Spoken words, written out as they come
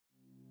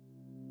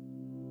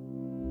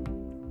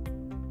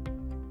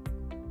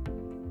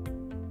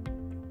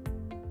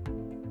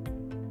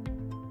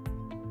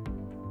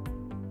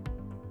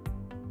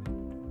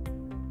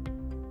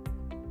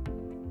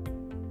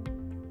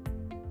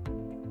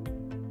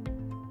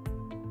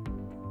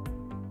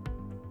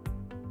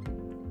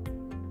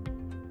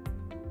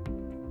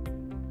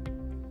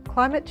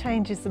Climate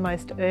change is the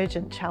most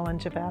urgent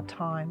challenge of our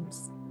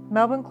times.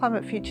 Melbourne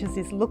Climate Futures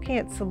is looking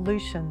at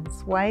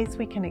solutions, ways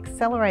we can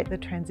accelerate the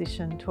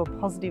transition to a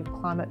positive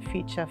climate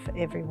future for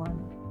everyone.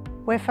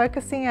 We're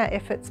focusing our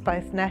efforts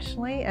both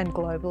nationally and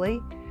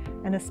globally,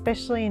 and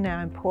especially in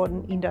our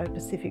important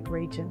Indo-Pacific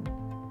region.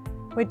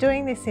 We're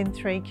doing this in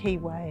three key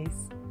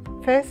ways.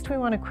 First, we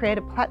want to create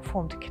a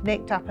platform to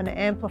connect up and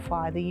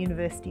amplify the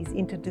university's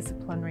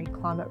interdisciplinary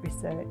climate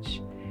research.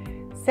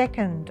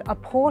 Second, a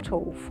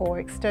portal for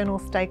external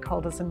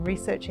stakeholders and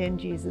research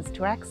end users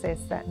to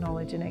access that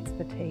knowledge and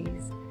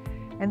expertise.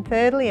 And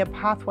thirdly, a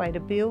pathway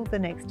to build the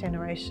next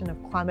generation of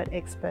climate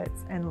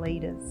experts and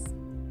leaders.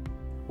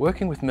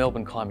 Working with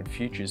Melbourne Climate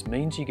Futures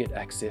means you get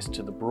access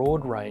to the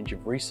broad range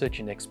of research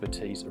and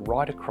expertise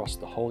right across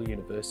the whole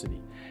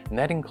university, and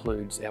that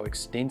includes our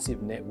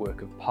extensive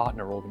network of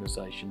partner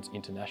organisations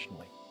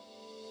internationally.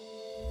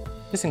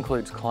 This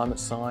includes climate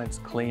science,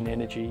 clean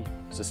energy,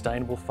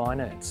 sustainable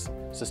finance,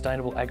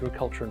 sustainable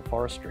agriculture and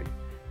forestry,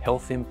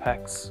 health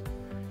impacts,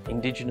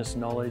 Indigenous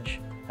knowledge,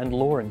 and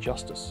law and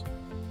justice.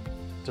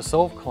 To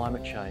solve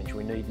climate change,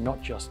 we need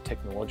not just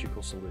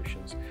technological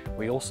solutions,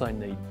 we also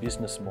need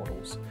business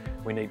models.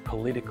 We need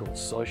political,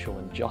 social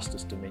and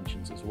justice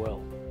dimensions as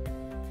well.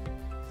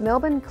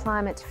 Melbourne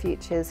Climate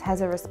Futures has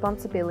a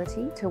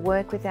responsibility to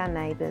work with our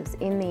neighbours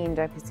in the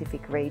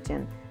Indo-Pacific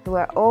region who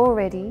are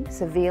already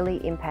severely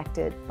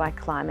impacted by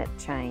climate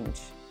change.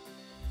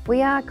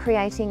 We are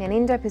creating an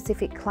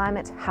Indo-Pacific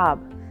Climate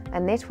Hub, a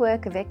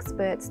network of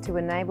experts to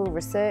enable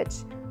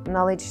research,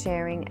 knowledge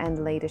sharing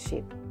and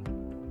leadership.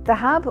 The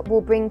Hub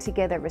will bring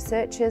together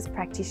researchers,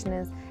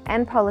 practitioners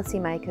and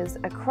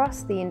policymakers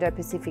across the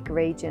Indo-Pacific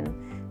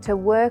region to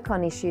work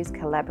on issues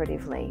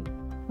collaboratively.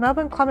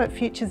 Melbourne Climate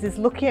Futures is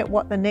looking at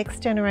what the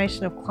next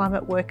generation of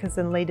climate workers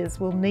and leaders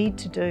will need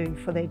to do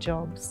for their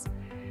jobs.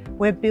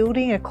 We're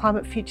building a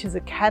Climate Futures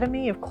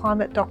Academy of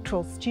climate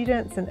doctoral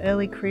students and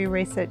early career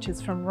researchers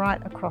from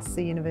right across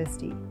the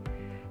university.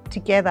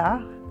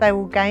 Together, they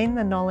will gain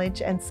the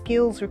knowledge and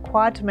skills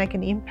required to make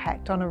an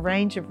impact on a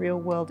range of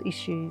real-world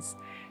issues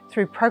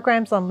through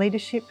programs on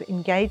leadership,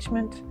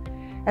 engagement,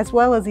 as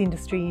well as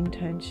industry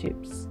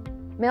internships.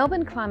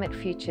 Melbourne Climate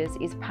Futures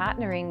is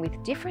partnering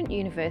with different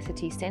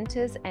university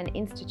centres and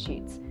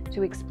institutes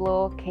to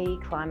explore key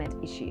climate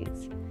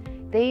issues.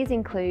 These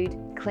include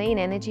clean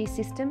energy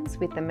systems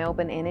with the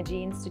Melbourne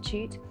Energy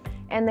Institute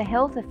and the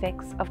health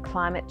effects of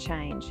climate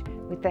change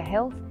with the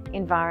Health,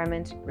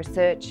 Environment,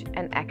 Research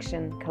and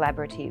Action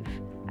Collaborative,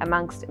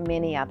 amongst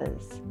many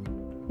others.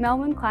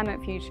 Melbourne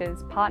Climate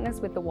Futures partners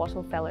with the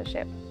Wattle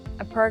Fellowship,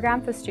 a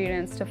program for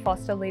students to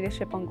foster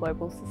leadership on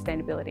global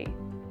sustainability.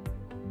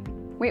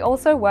 We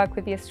also work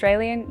with the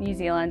Australian, New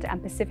Zealand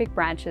and Pacific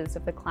branches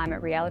of the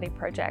Climate Reality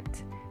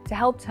Project to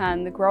help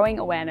turn the growing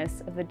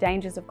awareness of the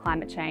dangers of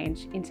climate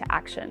change into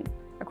action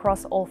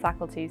across all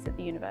faculties at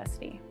the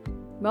university.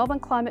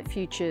 Melbourne Climate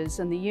Futures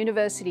and the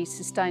university's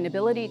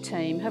sustainability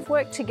team have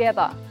worked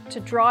together to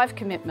drive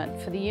commitment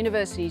for the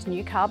university's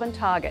new carbon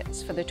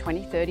targets for the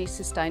 2030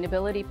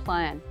 Sustainability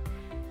Plan.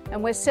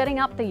 And we're setting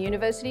up the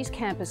university's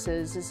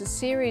campuses as a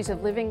series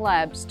of living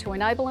labs to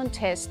enable and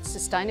test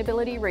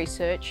sustainability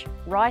research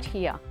right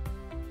here.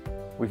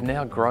 We've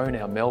now grown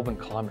our Melbourne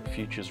Climate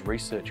Futures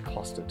research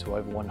cluster to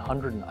over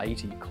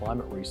 180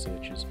 climate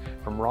researchers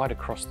from right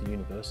across the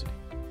university.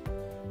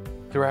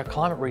 Through our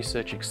Climate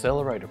Research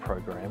Accelerator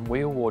program,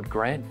 we award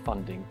grant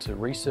funding to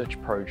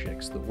research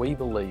projects that we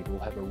believe will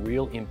have a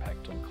real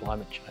impact on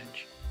climate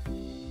change.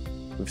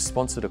 We've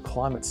sponsored a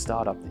climate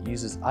startup that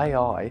uses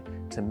AI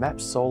to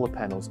map solar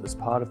panels as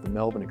part of the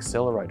Melbourne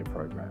Accelerator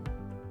program.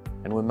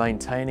 And we're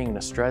maintaining an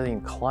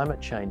Australian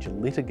climate change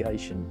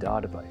litigation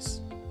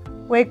database.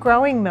 We're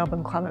growing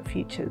Melbourne Climate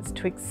Futures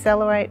to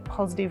accelerate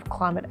positive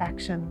climate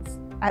actions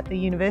at the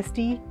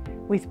university,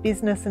 with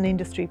business and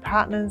industry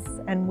partners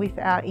and with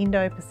our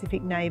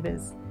Indo-Pacific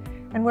neighbours.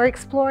 And we're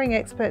exploring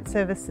expert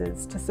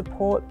services to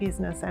support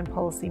business and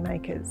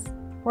policymakers.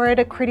 We're at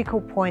a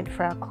critical point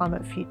for our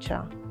climate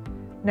future.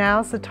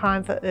 Now's the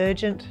time for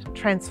urgent,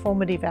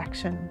 transformative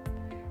action.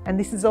 And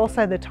this is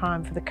also the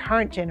time for the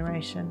current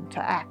generation to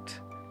act,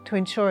 to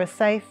ensure a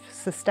safe,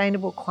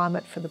 sustainable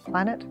climate for the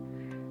planet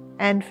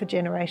and for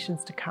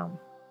generations to come.